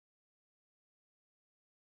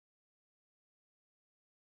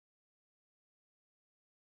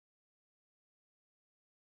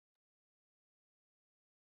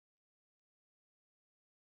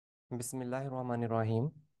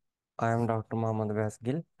Bismillahirrahmanirrahim. I am Dr. Muhammad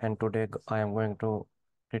Vasgil, and today I am going to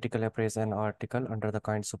critically appraise an article under the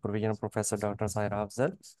kind supervision of Professor Dr. Saira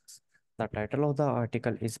Afzal. The title of the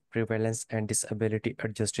article is Prevalence and Disability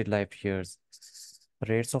Adjusted Life Years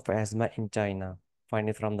Rates of Asthma in China,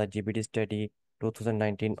 finding from the GBD study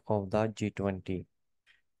 2019 of the G20.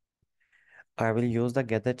 I will use the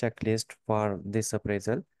Gather checklist for this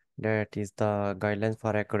appraisal, that is the guidelines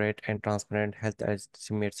for accurate and transparent health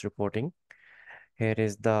estimates reporting. Here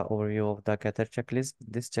is the overview of the gather checklist.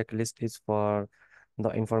 This checklist is for the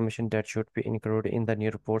information that should be included in the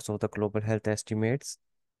new reports of the global health estimates.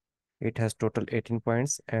 It has total 18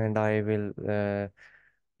 points, and I will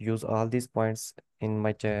use all these points in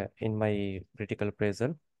my critical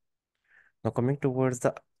appraisal. Now, coming towards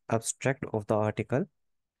the abstract of the article,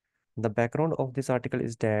 the background of this article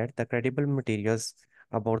is that the credible materials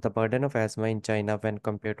about the burden of asthma in China when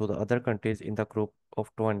compared to the other countries in the group of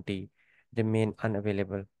 20 remain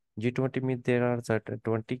unavailable. G20 means there are certain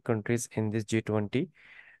 20 countries in this G20,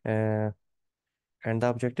 uh, and the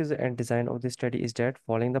objectives and design of this study is that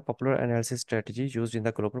following the popular analysis strategy used in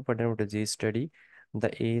the global burden of disease study, the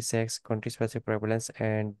ASX country-specific prevalence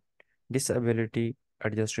and disability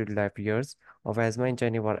adjusted life years of asthma in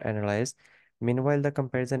China were analyzed. Meanwhile, the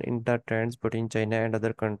comparison in the trends between China and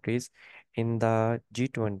other countries in the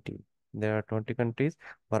G20, there are 20 countries,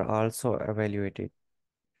 were also evaluated.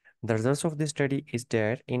 The results of this study is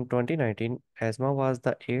that in 2019, asthma was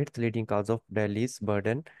the eighth leading cause of Delhi's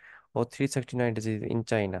burden of 369 disease in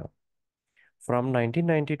China. From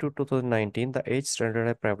 1990 to 2019, the age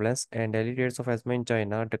standardized prevalence and daily rates of asthma in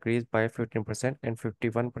China decreased by 15% and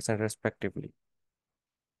 51% respectively.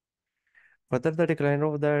 Further, the decline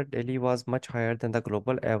of the Delhi was much higher than the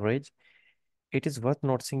global average. It is worth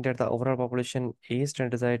noticing that the overall population age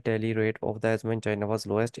standardized daily rate of the asthma in China was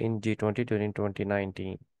lowest in G20 during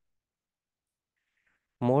 2019.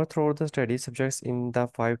 More throughout the study, subjects in the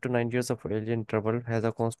 5 to 9 years of age interval has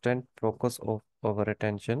a constant focus of over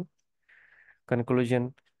attention.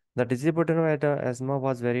 Conclusion: the disease burden of asthma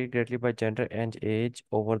was varied greatly by gender and age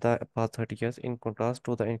over the past 30 years. In contrast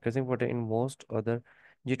to the increasing burden in most other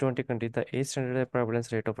G20 countries, the age standardized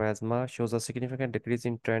prevalence rate of asthma shows a significant decrease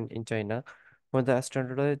in trend in China, when the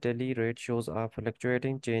standardized daily rate shows a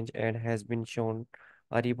fluctuating change and has been shown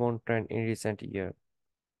a rebound trend in recent years.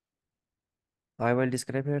 I will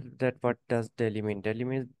describe here that what does daily mean. Daily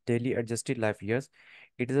means daily adjusted life years.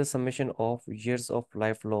 It is a summation of years of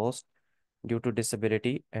life lost due to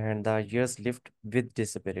disability and the years lived with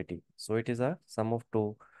disability. So it is a sum of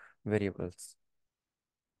two variables.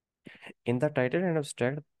 In the title and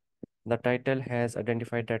abstract, the title has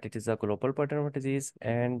identified that it is a global burden of disease,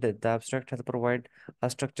 and the abstract has provided a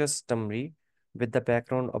structured summary with the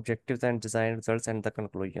background, objectives, and design results and the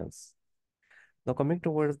conclusions. Now, coming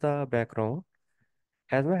towards the background,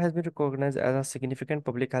 asthma has been recognized as a significant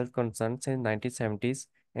public health concern since 1970s,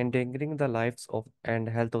 endangering the lives of and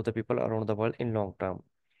health of the people around the world in long term.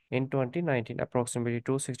 In 2019, approximately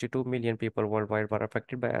 262 million people worldwide were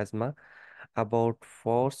affected by asthma. About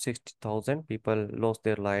 460,000 people lost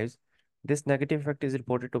their lives. This negative effect is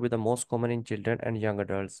reported to be the most common in children and young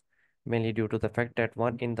adults, mainly due to the fact that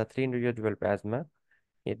one in the three individuals develop asthma.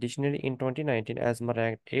 Additionally, in 2019, asthma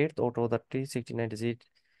ranked 8th out of the 369 disease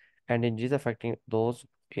and injuries affecting those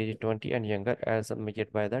aged 20 and younger as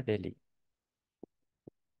measured by the daily.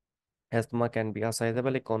 Asthma can be a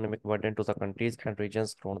sizable economic burden to the countries and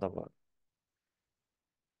regions around the world.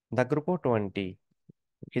 The Group of 20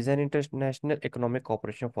 is an international economic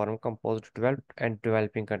cooperation forum composed of developed and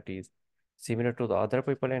developing countries. Similar to the other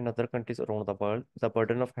people in other countries around the world, the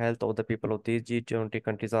burden of health of the people of these G20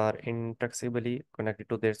 countries are inextricably connected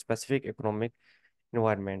to their specific economic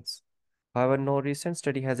environments. However, no recent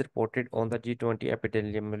study has reported on the G20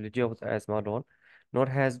 epidemiology of asthma alone, nor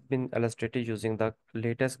has been illustrated using the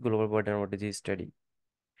latest global burden of disease study.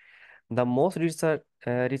 The most recent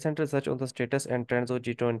research on the status and trends of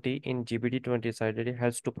G20 in GBD20 study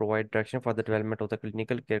helps to provide direction for the development of the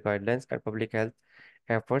clinical care guidelines and public health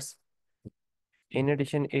efforts. In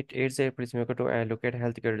addition, it aids a policymaker to allocate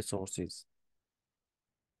healthcare resources.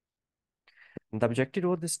 The objective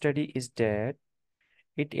of this study is that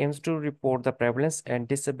it aims to report the prevalence and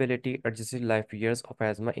disability adjusted life years of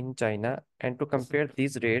asthma in China and to compare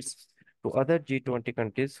these rates to other G20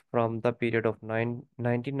 countries from the period of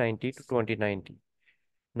 1990 to 2019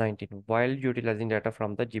 while utilizing data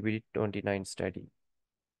from the GBD29 study.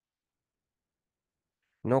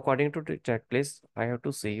 Now, according to the checklist, I have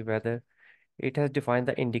to see whether it has defined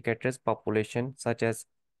the indicators population such as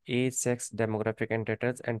age, sex, demographic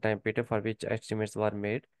indicators, and time period for which estimates were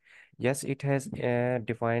made. Yes, it has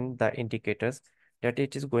defined the indicators. that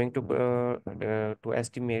it is going to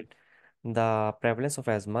estimate the prevalence of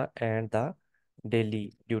asthma and the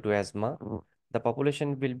daily due to asthma. The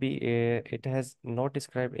population will be, it has not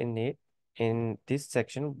described in this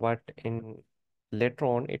section, but in later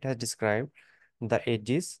on it has described the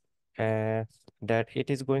ages, uh, that it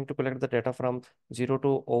is going to collect the data from 0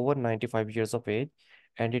 to over 95 years of age,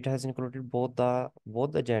 and it has included both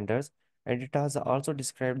the genders, and it has also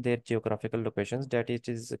described their geographical locations, that it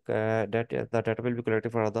is that the data will be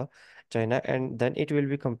collected for other China, and then it will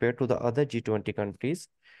be compared to the other G20 countries,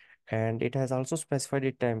 and it has also specified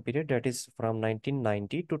a time period that is from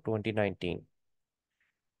 1990 to 2019.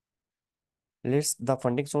 Lists the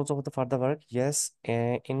funding source of the further work. Yes,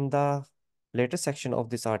 in the later section of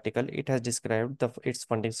this article, it has described its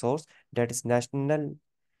funding source, that is National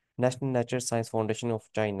Nature Science Foundation of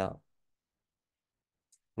China.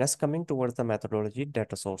 Next, coming towards the methodology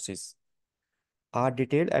data sources. A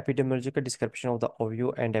detailed epidemiological description of the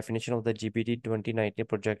overview and definition of the GBD 2019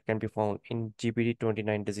 project can be found in GBD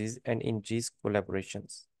 29 disease and in GIS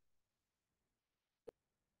collaborations.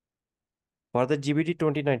 For the GBD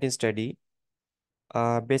 2019 study,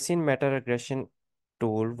 a Bayesian meta-regression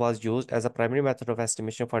tool was used as a primary method of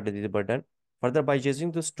estimation for disease burden. Further, by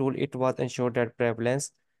using this tool, it was ensured that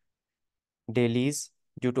prevalence, dailies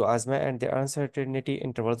due to asthma, and the uncertainty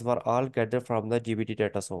intervals were all gathered from the GBD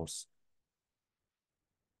data source.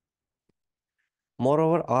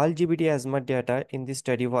 Moreover, all GBD asthma data in this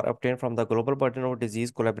study were obtained from the Global Burden of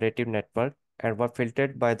Disease Collaborative Network and were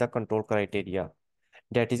filtered by the control criteria,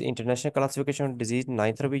 that is International Classification of Disease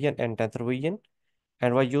 9th Revision and 10th Revision,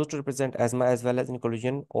 and were used to represent asthma as well as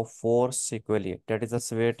inclusion of four sequelae, that is the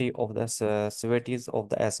severities of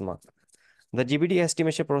the asthma. The GBD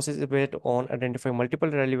estimation process is based on identifying multiple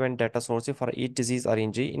relevant data sources for each disease or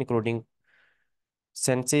injury, including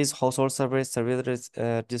census, household surveys,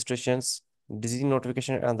 registrations, disease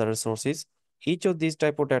notification, and other resources. Each of these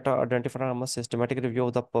type of data identified from a systematic review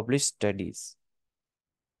of the published studies.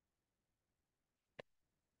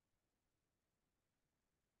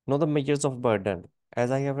 Now the measures of burden. As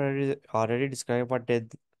I have already described,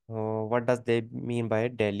 what does they mean by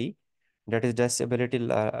daily? That is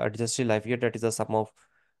adjusted life year. That is the sum of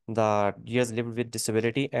the years lived with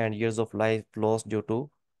disability and years of life lost due to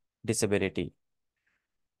disability.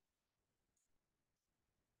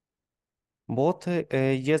 Both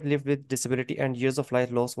years lived with disability and years of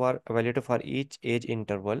life lost were evaluated for each age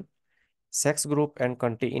interval, sex group, and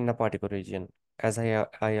country in a particular region. As I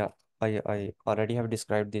already have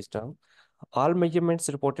described this term. All measurements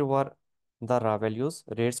reported were the raw values,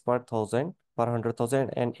 rates per thousand, per 100,000,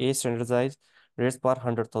 and age standardized rates per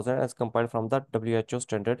 100,000 as compiled from the WHO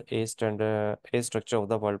standard age structure of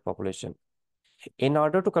the world population. In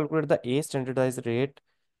order to calculate the age standardized rate,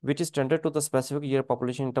 which is standard to the specific year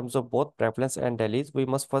population in terms of both prevalence and delis, we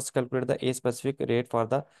must first calculate the age specific rate for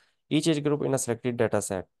the each age group in a selected data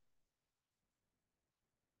set.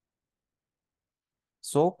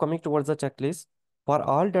 So coming towards the checklist, for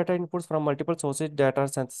all data inputs from multiple sources, data are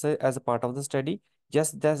synthesized as a part of the study.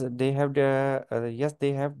 Yes, they have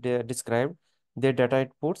described their data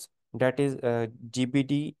inputs. That is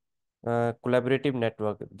GBD collaborative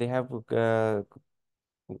network. They have uh,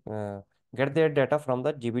 get their data from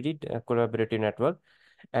the GBD collaborative network.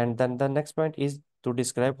 And then the next point is to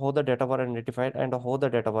describe how the data were identified and how the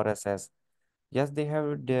data were assessed. Yes, they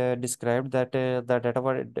have described that the data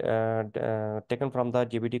were taken from the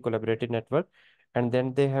GBT collaborative network, and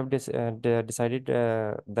then they have decided.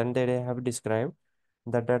 Then they have described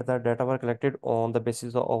that the data were collected on the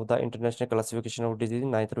basis of the International Classification of Disease,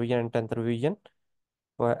 9th revision and 10th revision,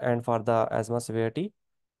 and for the asthma severity.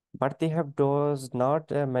 But they have does not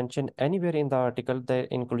mention anywhere in the article the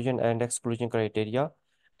inclusion and exclusion criteria,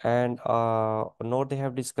 and nor they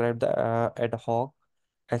have described the ad hoc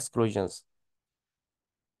exclusions.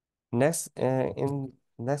 In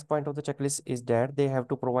next point of the checklist is that they have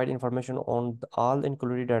to provide information on all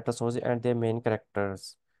included data sources and their main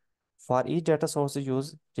characters. For each data source,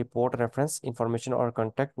 use report reference information or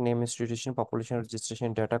contact name, institution, population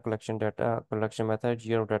registration, data collection method,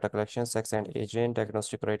 year of data collection, sex and age range,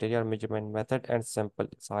 diagnostic criteria, measurement method, and sample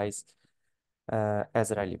size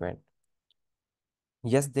as relevant.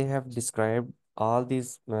 Yes, they have described all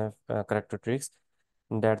these characteristics,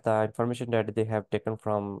 that the information that they have taken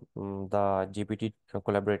from the GPT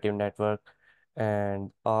collaborative network,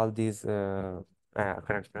 and all these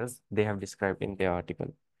characters they have described in the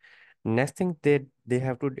article. Next thing, they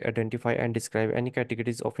have to identify and describe any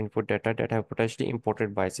categories of input data that have potentially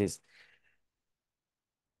imported biases.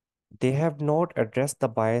 They have not addressed the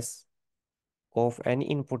bias of any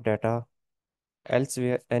input data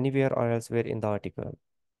elsewhere, anywhere or elsewhere in the article.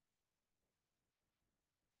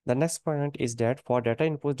 The next point is that for data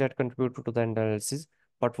inputs that contribute to the analysis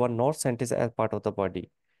but were not sentenced as part of the body,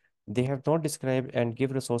 they have not described and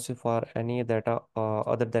give resources for any data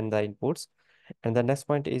other than the inputs. And the next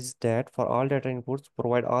point is that for all data inputs,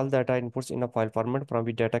 provide all data inputs in a file format from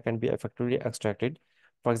which data can be effectively extracted.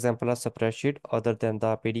 For example, a spreadsheet other than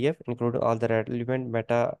the PDF, including all the relevant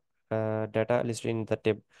meta data listed in the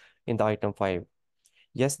table in the item 5.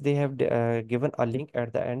 Yes, they have given a link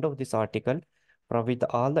at the end of this article from which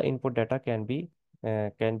all the input data can be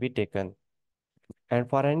taken. And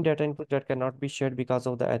for any data input that cannot be shared because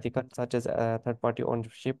of the ethical, such as third-party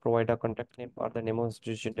ownership, provide a contact name or the name of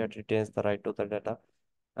institution that retains the right to the data.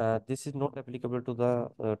 This is not applicable to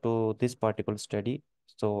the to this particular study,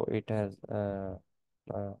 so it has uh,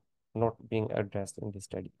 not being addressed in this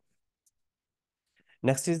study.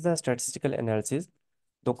 Next is the statistical analysis.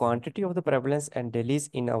 The quantity of the prevalence and deaths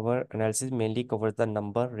in our analysis mainly covers the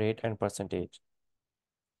number, rate, and percentage.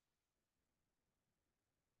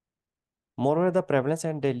 Moreover, the prevalence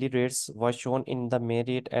and daily rates was shown in the May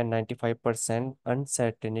rate and 95%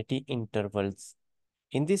 uncertainty intervals.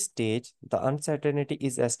 In this stage, the uncertainty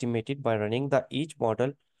is estimated by running each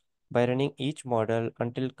model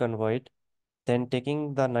until convoyed, then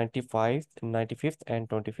taking the 95th and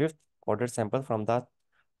 25th order sample from the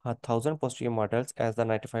 1000 posterior models as the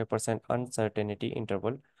 95% uncertainty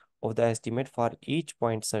interval of the estimate for each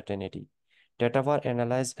point certainty. Data were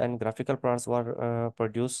analyzed and graphical plots were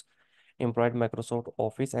produced employed Microsoft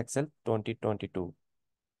Office Excel 2022.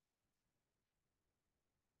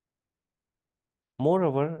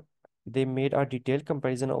 Moreover, they made a detailed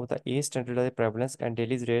comparison of the age standardized prevalence and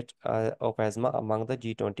daily rate of asthma among the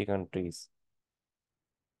G20 countries.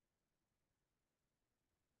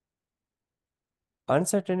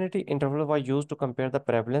 Uncertainty interval was used to compare the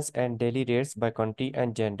prevalence and daily rates by country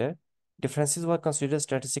and gender. Differences were considered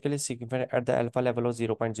statistically significant at the alpha level of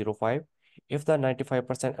 0.05 if the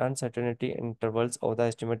 95% uncertainty intervals of the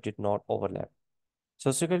estimate did not overlap.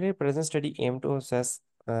 Subsequently, present study aimed to assess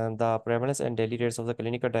the prevalence and daily rates of the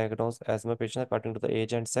clinical diagnosed asthma patients according to the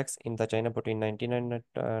age and sex in the China between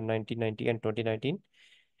 1990 and 2019.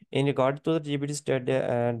 In regard to the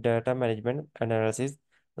GBD data management analysis,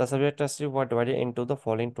 the subject tested were divided into the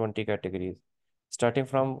following 20 categories, starting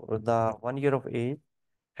from the 1 year of age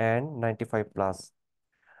and 95 plus.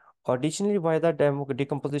 Additionally, by the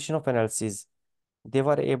decomposition of analysis, they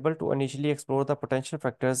were able to initially explore the potential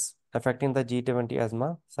factors affecting the G20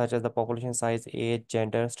 asthma, such as the population size, age,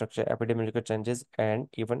 gender, structure, epidemiological changes, and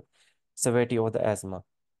even severity of the asthma.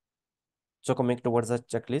 So coming towards the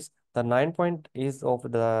checklist, the 9 point is of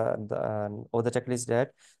the checklist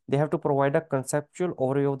that they have to provide a conceptual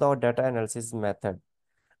overview of the data analysis method.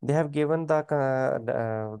 They have given the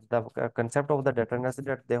concept of the data analysis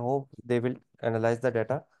that they hope they will analyze the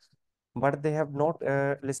data, but they have not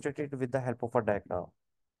listed it with the help of a diagram.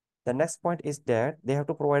 The next point is that they have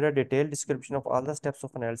to provide a detailed description of all the steps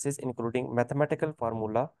of analysis, including mathematical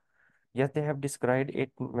formula. Yes, they have described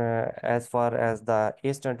it as far as the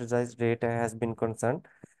A standardized rate has been concerned.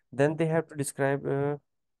 Then they have to describe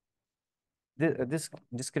this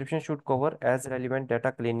description should cover as relevant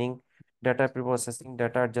data cleaning, data preprocessing,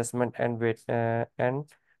 data adjustment, and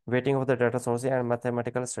weighting of the data sources and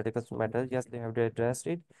mathematical statistical methods. Yes, they have addressed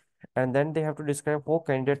it. And then they have to describe how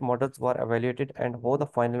candidate models were evaluated and how the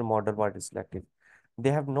final model was selected.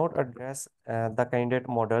 They have not addressed the candidate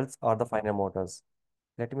models or the final models.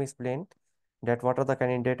 Let me explain that what are the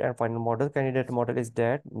candidate and final model. Candidate model is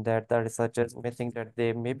that the researchers may think that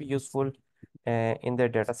they may be useful in their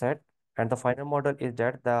data set, and the final model is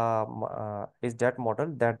that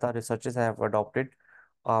model that the researchers have adopted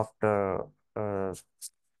after uh,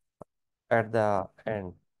 at the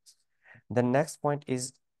end. The next point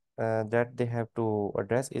is that they have to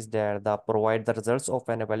address is that the provide the results of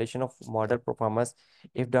an evaluation of model performance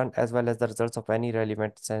if done, as well as the results of any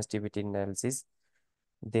relevant sensitivity analysis.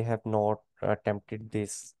 They have not attempted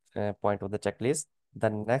this point of the checklist.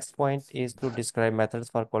 The next point is to describe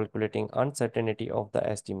methods for calculating uncertainty of the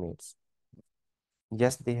estimates.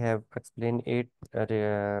 Yes, they have explained it,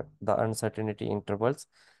 the uncertainty intervals.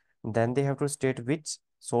 Then they have to state which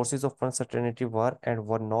sources of uncertainty were and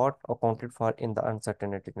were not accounted for in the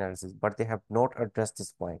uncertainty analysis, but they have not addressed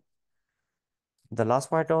this point. The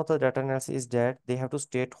last part of the data analysis is that they have to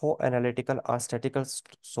state how analytical or statistical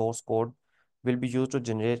source code will be used to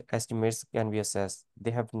generate estimates can be assessed.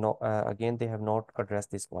 They have no, again, they have not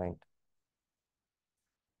addressed this point.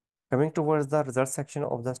 Coming towards the results section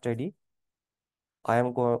of the study, I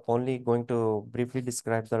am only going to briefly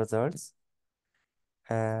describe the results.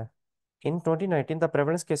 Uh, in 2019, the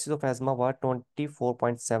prevalence cases of asthma were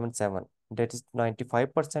 24.77. That is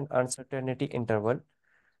 95% uncertainty interval.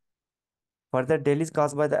 Further, deaths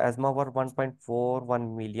caused by the asthma were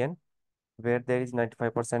 1.41 million, where there is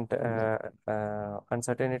 95%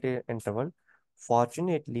 uncertainty interval.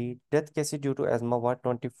 Fortunately, death cases due to asthma were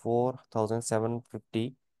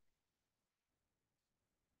 24,750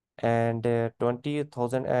 and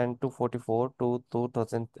 20,244 to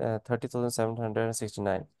 2,000,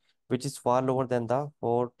 30,769, which is far lower than the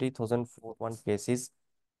 40,041 cases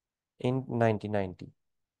in 1990.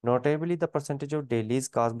 Notably, the percentage of dailies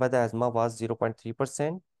caused by the asthma was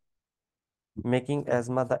 0.3%, making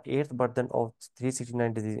asthma the eighth burden of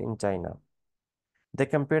 369 disease in China. They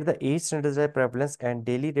compared the age standardized prevalence and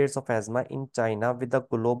daily rates of asthma in China with the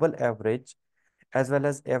global average as well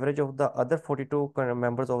as average of the other 42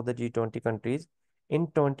 members of the G20 countries. In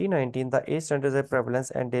 2019, the age standardized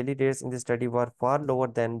prevalence and daily rates in the study were far lower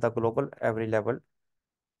than the global average level.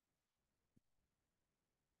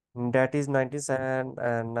 That is 97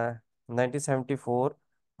 and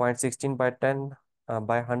 1974.16 by 10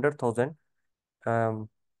 by 100,000 um,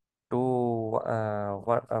 to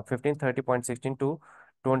 1530.16 to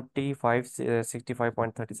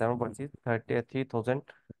 2565.37 versus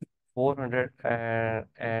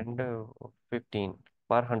 33,415 per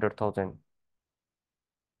 100,000.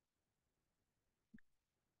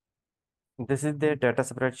 This is their data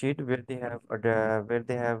spreadsheet where they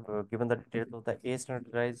have given the details of the age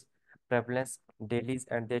standardized prevalence, dailies,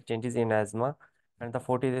 and their changes in asthma, and the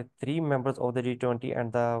 43 members of the G20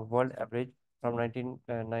 and the world average from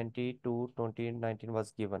 1990 to 2019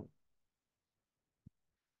 was given.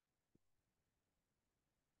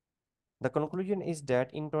 The conclusion is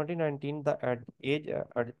that in 2019, the age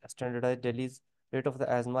standardized Delhi's rate of the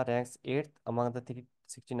asthma ranks 8th among the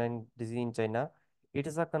 369 diseases in China. It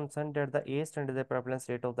is a concern that the age standardized prevalence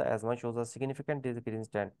rate of the asthma shows a significant decrease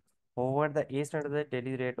trend. However, the age standardized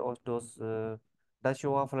daily rate of those does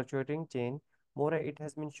show a fluctuating change. Moreover, it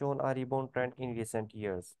has been shown a rebound trend in recent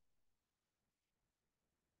years.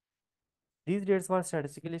 These rates were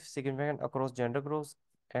statistically significant across gender groups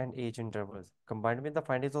and age intervals. Combined with the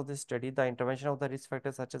findings of this study, the intervention of the risk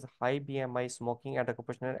factors such as high BMI, smoking, and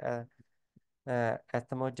occupational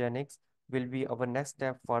asthmogenics will be our next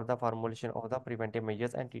step for the formulation of the preventive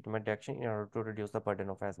measures and treatment action in order to reduce the burden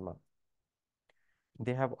of asthma.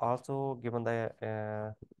 They have also given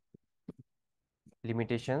the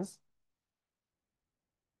limitations.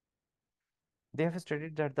 They have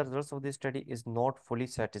stated that the results of this study is not fully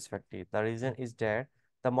satisfactory. The reason is that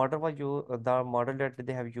the model that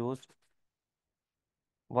they have used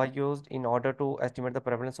were used in order to estimate the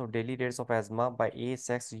prevalence of daily rates of asthma by age,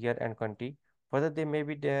 sex, year, and country. Further, there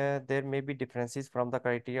may be differences from the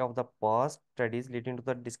criteria of the past studies leading to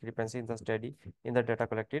the discrepancy in the study in the data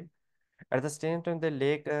collected. At the same time, the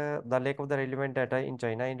lack of the relevant data in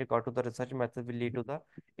China in regard to the research method will lead to the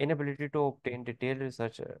inability to obtain detailed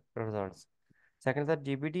research results. Second, the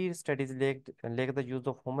GBD studies lack the use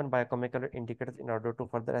of human biochemical indicators in order to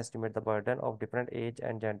further estimate the burden of different age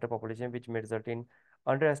and gender population, which may result in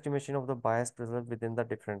underestimation of the bias present within the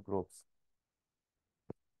different groups.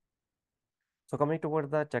 So coming toward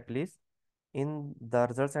the checklist, in the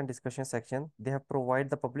results and discussion section, they have provided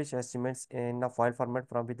the published estimates in a file format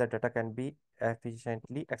from which the data can be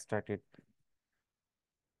efficiently extracted.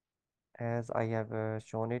 As I have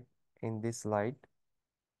shown it in this slide.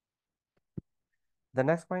 The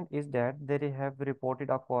next point is that they have reported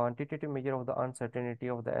a quantitative measure of the uncertainty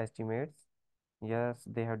of the estimates. Yes,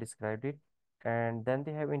 they have described it. And then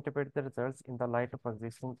they have interpreted the results in the light of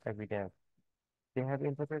existing evidence. They have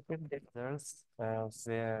interpreted the results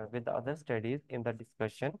with the other studies in the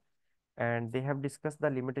discussion, and they have discussed the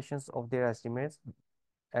limitations of their estimates,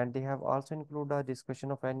 and they have also included a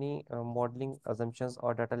discussion of any modeling assumptions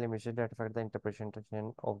or data limitations that affect the interpretation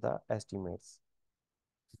of the estimates.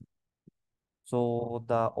 So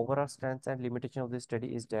the overall strengths and limitation of this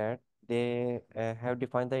study is that they have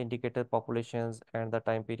defined the indicator populations and the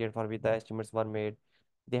time period for which the estimates were made.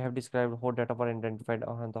 They have described how data were identified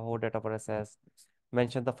and the how data were assessed,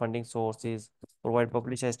 mention the funding sources, provide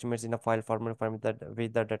published estimates in a file format from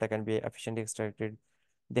which the data can be efficiently extracted.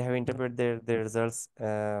 They have interpreted their results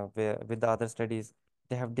with the other studies.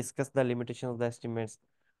 They have discussed the limitations of the estimates.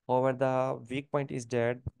 However, the weak point is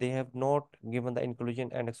that they have not given the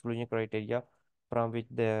inclusion and exclusion criteria from which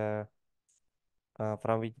their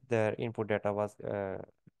input data was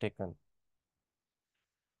taken.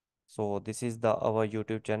 So this is the our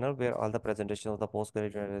YouTube channel where all the presentations of the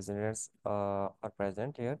postgraduate residents are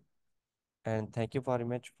present here. And thank you very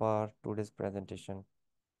much for today's presentation.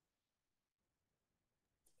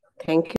 Thank you.